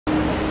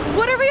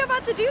What are we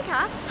about to do,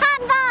 Caps?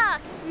 Hanbok!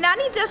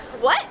 Nani just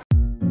what?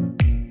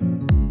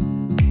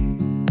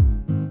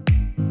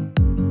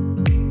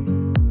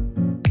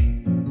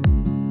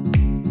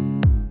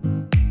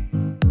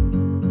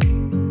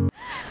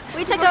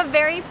 We took a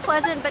very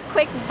pleasant but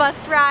quick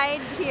bus ride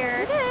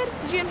here. Yes, you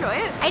did. Did you enjoy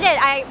it? I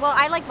did. Well,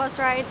 I like bus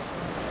rides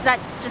that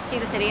just see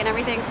the city and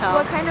everything, so.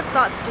 What kind of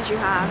thoughts did you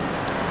have?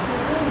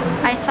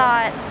 I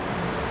thought,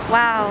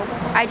 wow,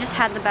 I just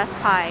had the best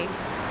pie.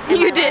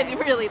 You did,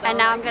 really though. And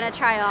now I'm gonna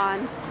try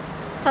on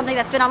something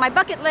that's been on my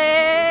bucket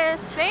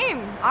list. Same,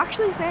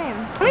 actually same.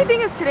 Only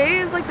thing is today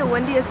is like the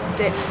windiest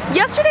day.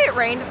 Yesterday it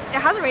rained.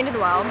 It hasn't rained in a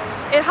while.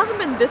 It hasn't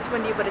been this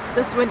windy, but it's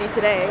this windy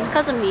today. It's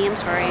because of me, I'm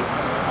sorry.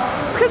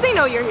 It's because they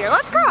know you're here.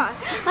 Let's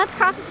cross. Let's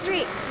cross the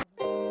street.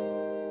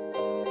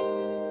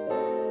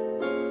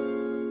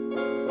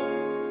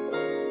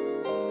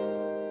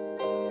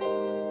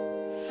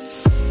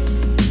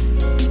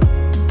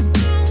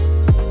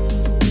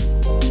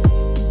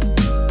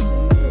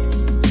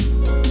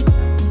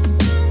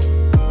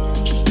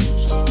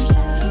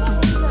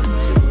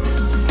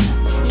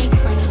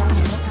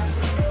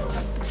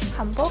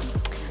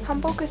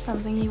 Hanbok is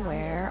something you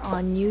wear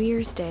on New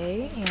Year's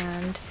Day,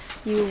 and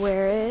you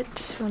wear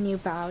it when you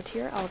bow to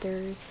your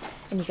elders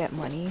and you get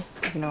money,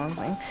 if you know what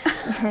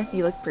I'm saying.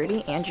 You look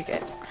pretty and you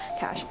get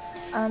cash.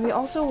 You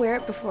also wear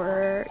it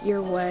before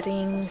your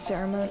wedding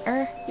ceremony,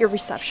 or your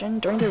reception,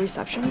 during the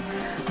reception.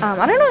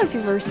 I don't know if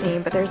you've ever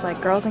seen, but there's like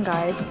girls and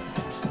guys,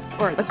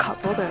 or the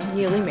couple, the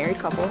newly married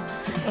couple,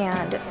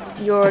 and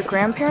your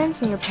grandparents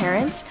and your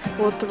parents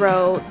will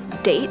throw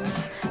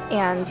dates,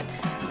 and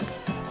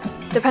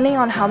depending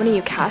on how many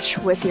you catch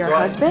with your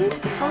husband,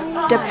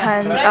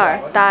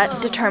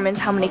 that determines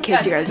how many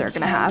kids you guys are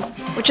gonna have,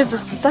 which is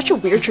such a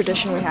weird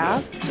tradition we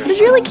have. It's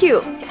really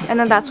cute. And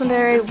then that's when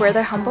they wear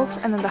their hanboks,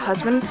 and then the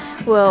husband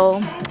will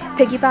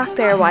piggyback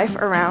their wife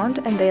around,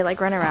 and they like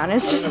run around.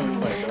 It's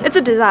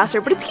a disaster,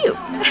 but it's cute.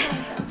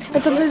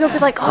 And sometimes they'll be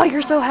like, "Oh,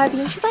 you're so heavy,"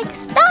 and she's like,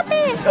 "Stop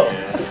it!"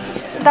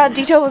 That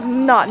detail was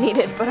not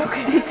needed, but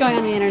okay. It's going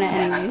on the internet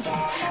anyways.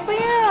 But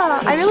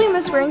yeah, I really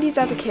missed wearing these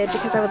as a kid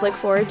because I would look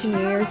forward to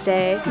New Year's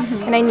Day,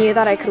 and I knew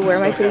that I could wear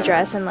my pretty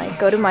dress and like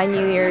go to my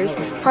New Year's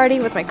party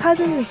with my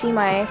cousins and see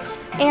my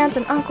aunts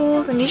and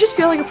uncles, and you just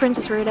feel like a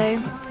princess for a day.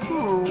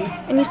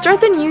 Aww. And you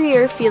start the new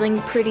year feeling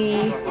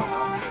pretty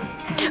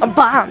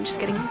just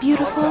kidding,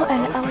 beautiful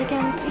and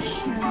elegant.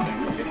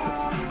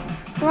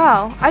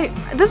 Wow,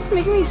 this is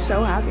making me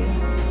so happy.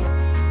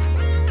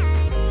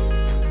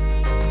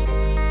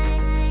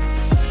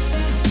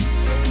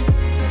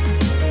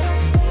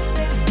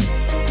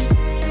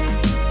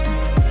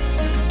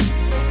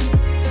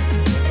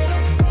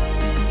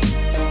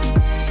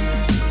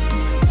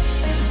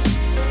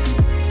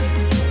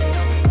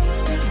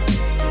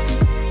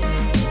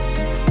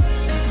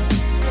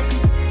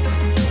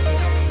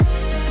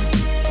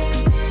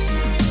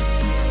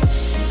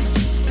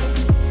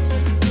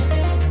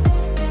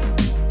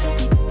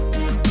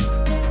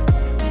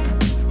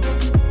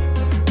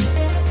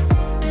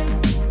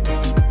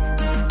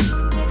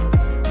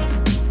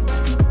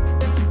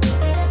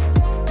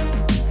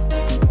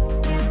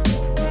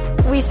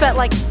 We spent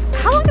like,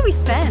 how long did we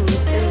spend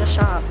in the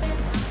shop?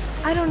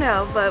 I don't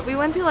know, but we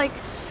went to like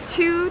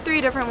 2-3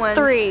 different ones.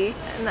 Three,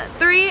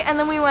 and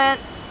then we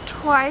went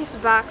twice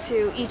back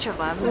to each of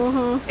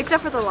them,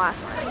 except for the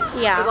last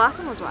one. Yeah. The last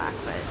one was whack,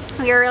 but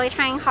we were really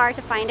trying hard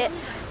to find it.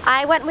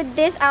 I went with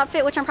this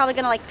outfit, which I'm probably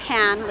gonna like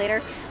pan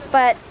later,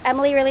 but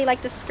Emily really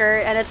liked the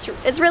skirt, and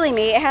it's really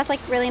me. It has like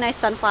really nice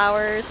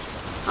sunflowers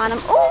on them.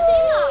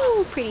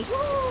 Oh, pretty.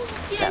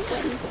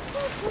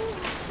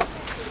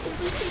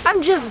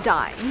 I'm just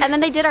dying. And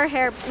then they did our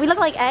hair. We look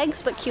like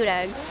eggs, but cute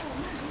eggs.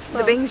 So.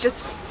 The bangs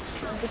just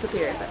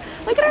disappeared. But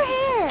look at our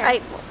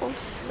hair.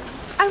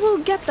 I will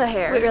get the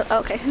hair.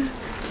 Okay.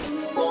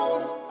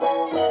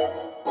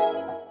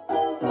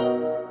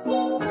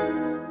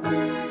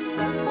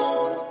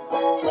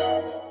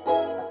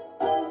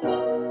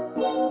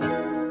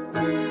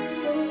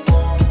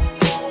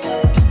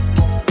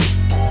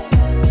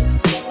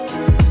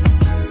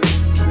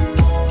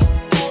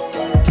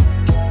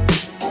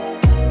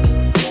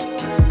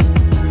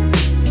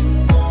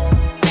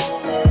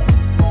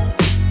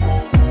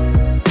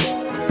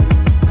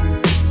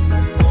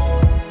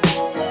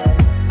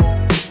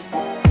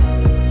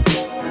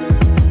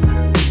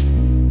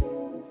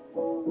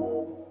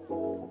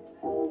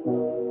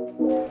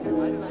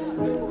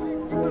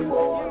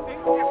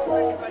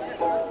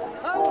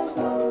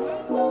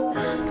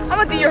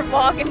 Do your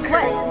vlog and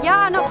What?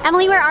 Yeah, no.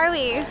 Emily, where are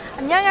we?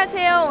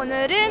 안녕하세요.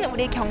 오늘은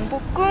우리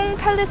경복궁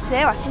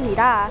팰리스에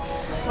왔습니다.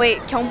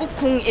 Wait,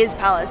 경복궁 is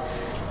palace.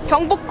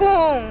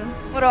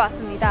 경복궁으로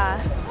왔습니다.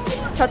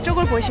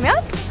 저쪽을 보시면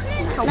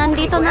난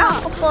dito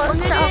na.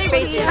 오늘을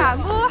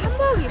매치하고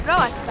한복 입으러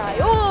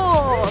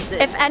왔어요.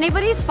 If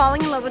anybody's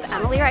falling in love with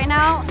Emily right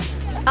now,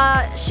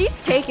 she's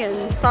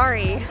taken.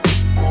 Sorry.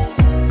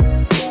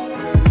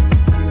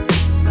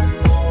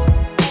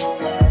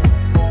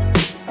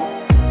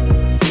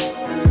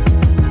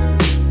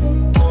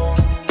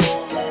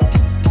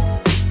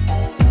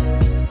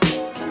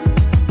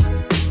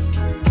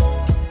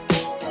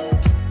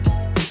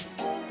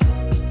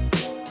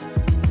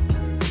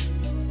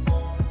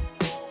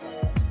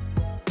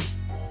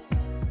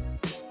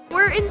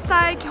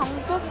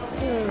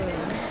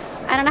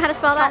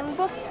 spell that?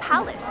 Gyeongbokgung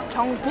Palace.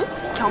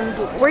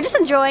 Gyeongbok. We're just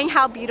enjoying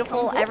how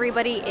beautiful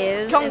everybody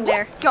is in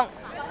there.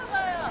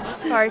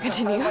 Sorry,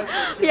 continue.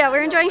 Yeah,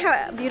 we're enjoying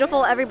how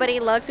beautiful everybody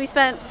looks. We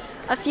spent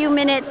a few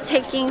minutes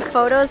taking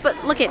photos, but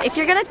look it, if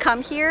you're gonna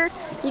come here,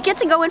 you get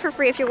to go in for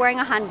free if you're wearing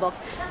a hanbok.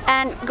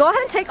 And go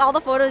ahead and take all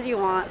the photos you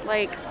want.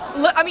 Like,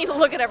 Look, I mean,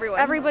 look at everyone.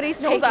 everybody's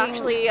No one's taking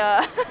actually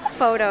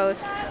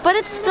photos. But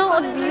it's still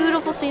a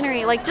beautiful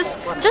scenery. Like, just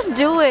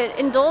do it.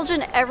 Indulge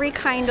in every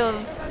kind of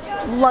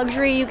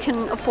luxury you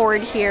can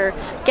afford here.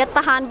 Get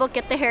the hanbok,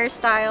 get the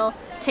hairstyle,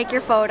 take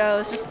your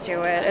photos, just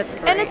do it. It's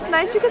great. And it's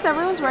nice because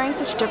everyone's wearing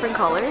such different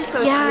colors,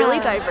 so Yeah. it's really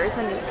diverse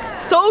and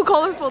so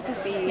colorful to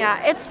see. Yeah,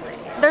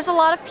 there's a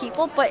lot of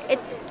people, but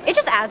it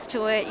just adds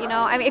to it, you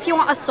know. I mean, if you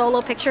want a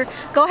solo picture,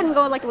 go ahead and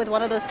go like with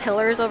one of those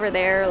pillars over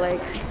there,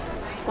 like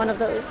one of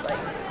those, like,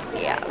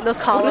 yeah, those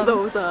columns. One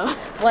of those,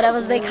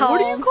 whatever they call. what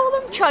do you them. call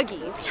them?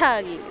 Chuggies.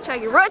 Chuggies.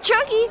 Chuggy. Right,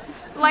 Chuggy.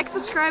 Like,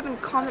 subscribe, and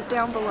comment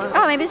down below.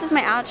 Oh, maybe this is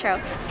my outro.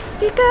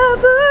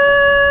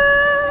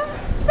 Peekaboo!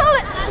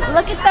 Solid.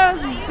 Look at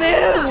those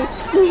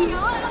boots.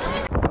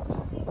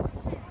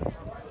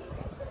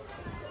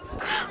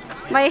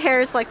 My hair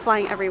is like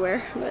flying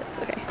everywhere, but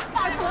it's okay.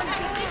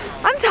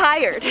 I'm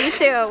tired. Me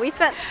too. We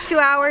spent 2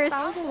 hours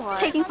That was a lot.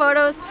 taking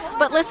photos,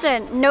 but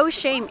listen, no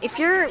shame. If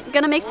you're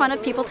gonna make fun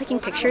of people taking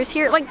pictures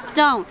here, like,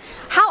 don't.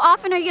 How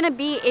often are you gonna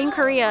be in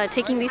Korea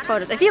taking these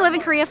photos? If you live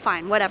in Korea,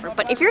 fine, whatever.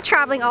 But if you're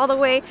traveling all the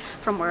way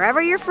from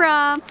wherever you're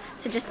from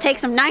to just take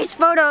some nice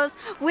photos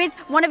with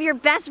one of your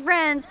best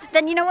friends,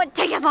 then you know what?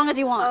 Take as long as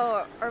you want.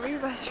 Oh, are we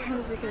best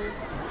friends? Because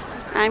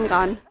I'm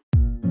gone.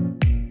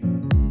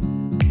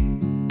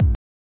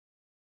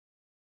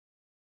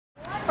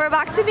 we're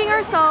back to being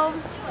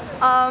ourselves.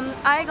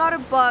 I got a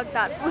bug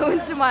that flew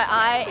into my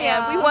eye,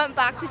 and we went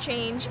back to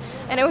change,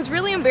 and it was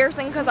really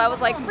embarrassing because I was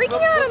like freaking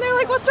out, and they're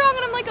like, "What's wrong?"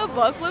 And I'm like, "A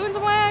bug flew into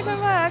my eye, go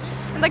back."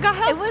 And they got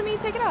help to me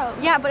take it out.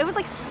 Yeah, but it was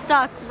like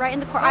stuck right in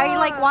the corner. I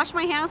like washed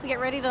my hands to get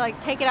ready to like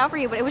take it out for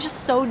you, but it was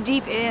just so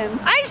deep in.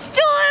 I'm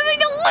still having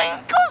to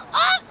link up.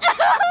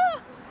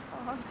 Oh,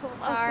 I'm so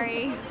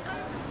Sorry.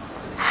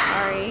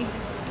 Sorry.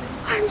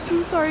 I'm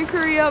so sorry,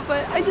 Korea,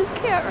 but I just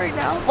can't right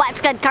now. What's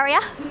good, Korea?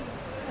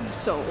 I'm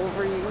so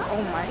over you.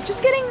 Oh my.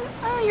 Just kidding.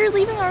 You're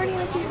leaving already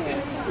in a few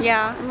days.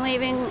 Yeah, I'm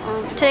leaving.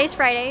 Today's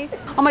Friday.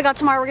 Oh my god,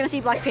 tomorrow we're gonna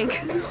see Blackpink.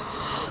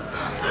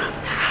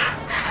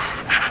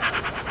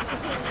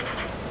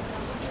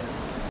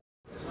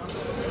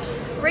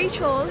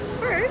 Rachel's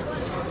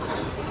first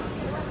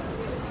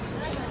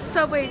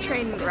subway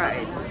train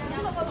ride.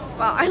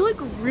 Wow, I look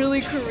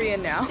really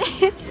Korean now.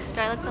 Do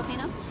I look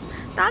Filipino?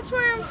 That's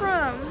where I'm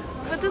from,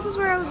 but this is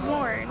where I was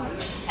born.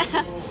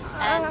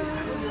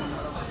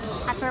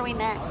 That's where we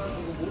met.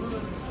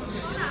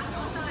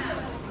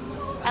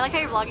 I like how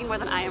you're vlogging more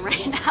than I am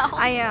right now.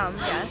 I am,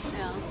 yes.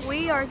 Yeah.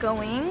 We are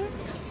going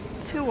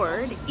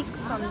toward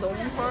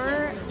Ikseondong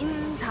for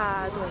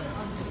인사동.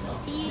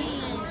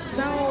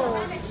 So,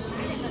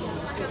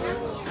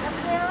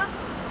 여보세요?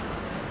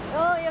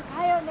 여기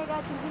가요.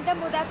 내가 지금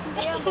횡단보도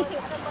앞인데요.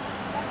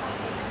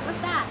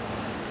 What's that?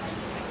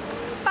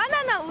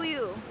 바나나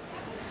우유.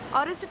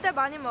 어렸을 때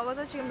많이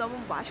먹어서 지금 너무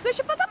마시고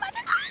싶어서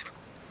마시고.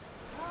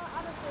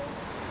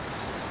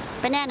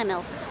 Banana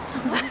milk.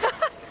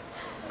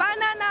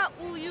 바나나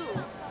우유.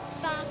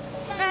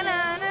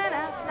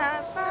 바나나나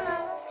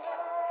바나나.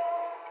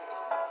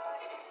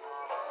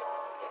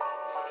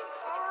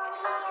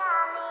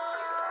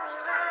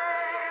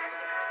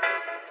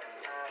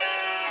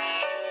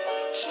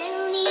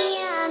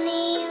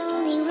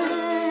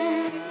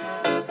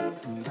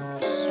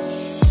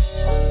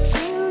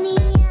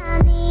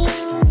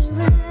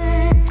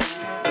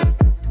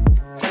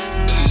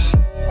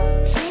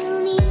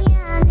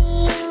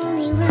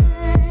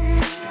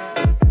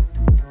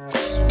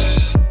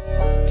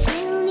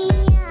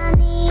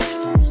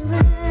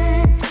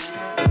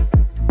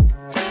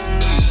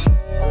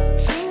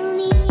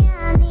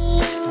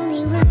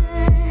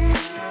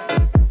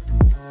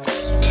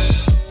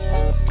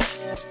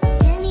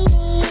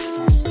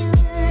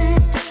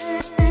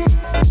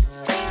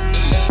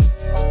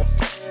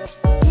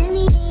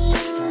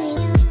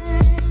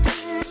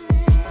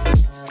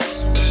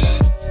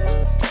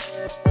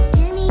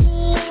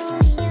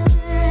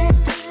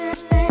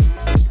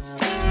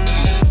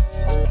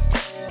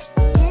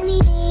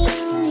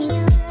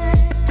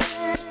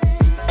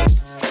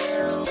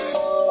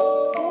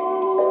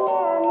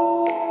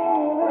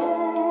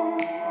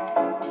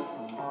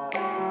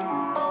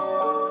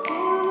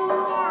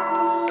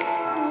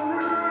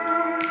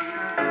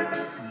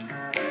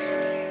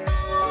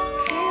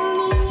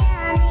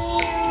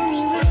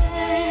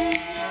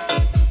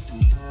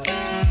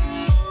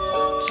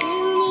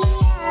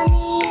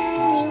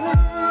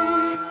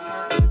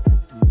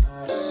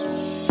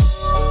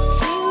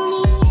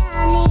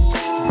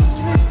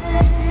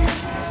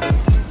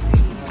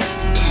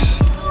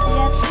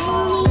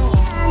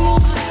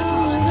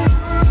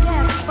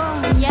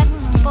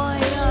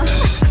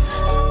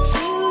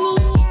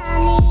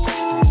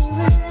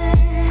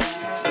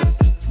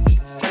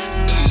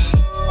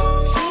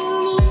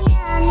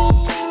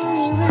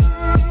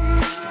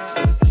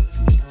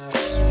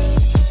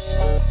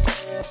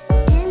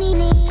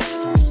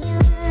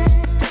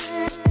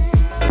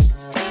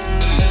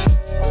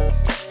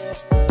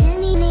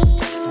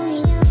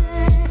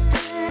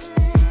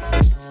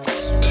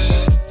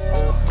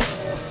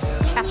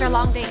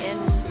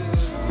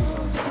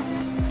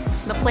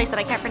 place that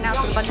I can't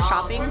pronounce with a bunch of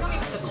shopping.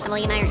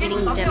 Emily and I are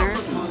eating dinner,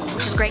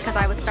 which is great because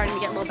I was starting to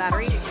get low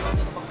battery.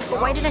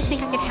 But why did I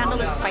think I could handle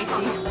this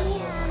spicy?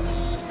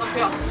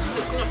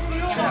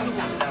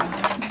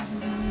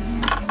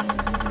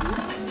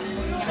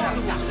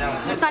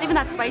 It's not even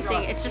that spicy,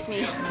 it's just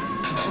me.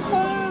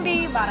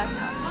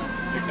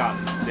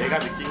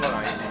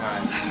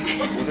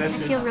 I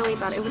feel really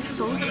bad. It was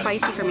so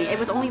spicy for me. It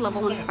was only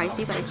level 1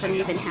 spicy, but I couldn't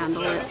even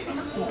handle it.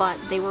 But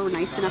they were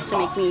nice enough to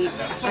make me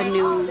a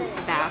new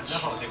batch.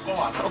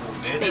 So,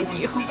 thank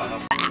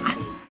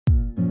you.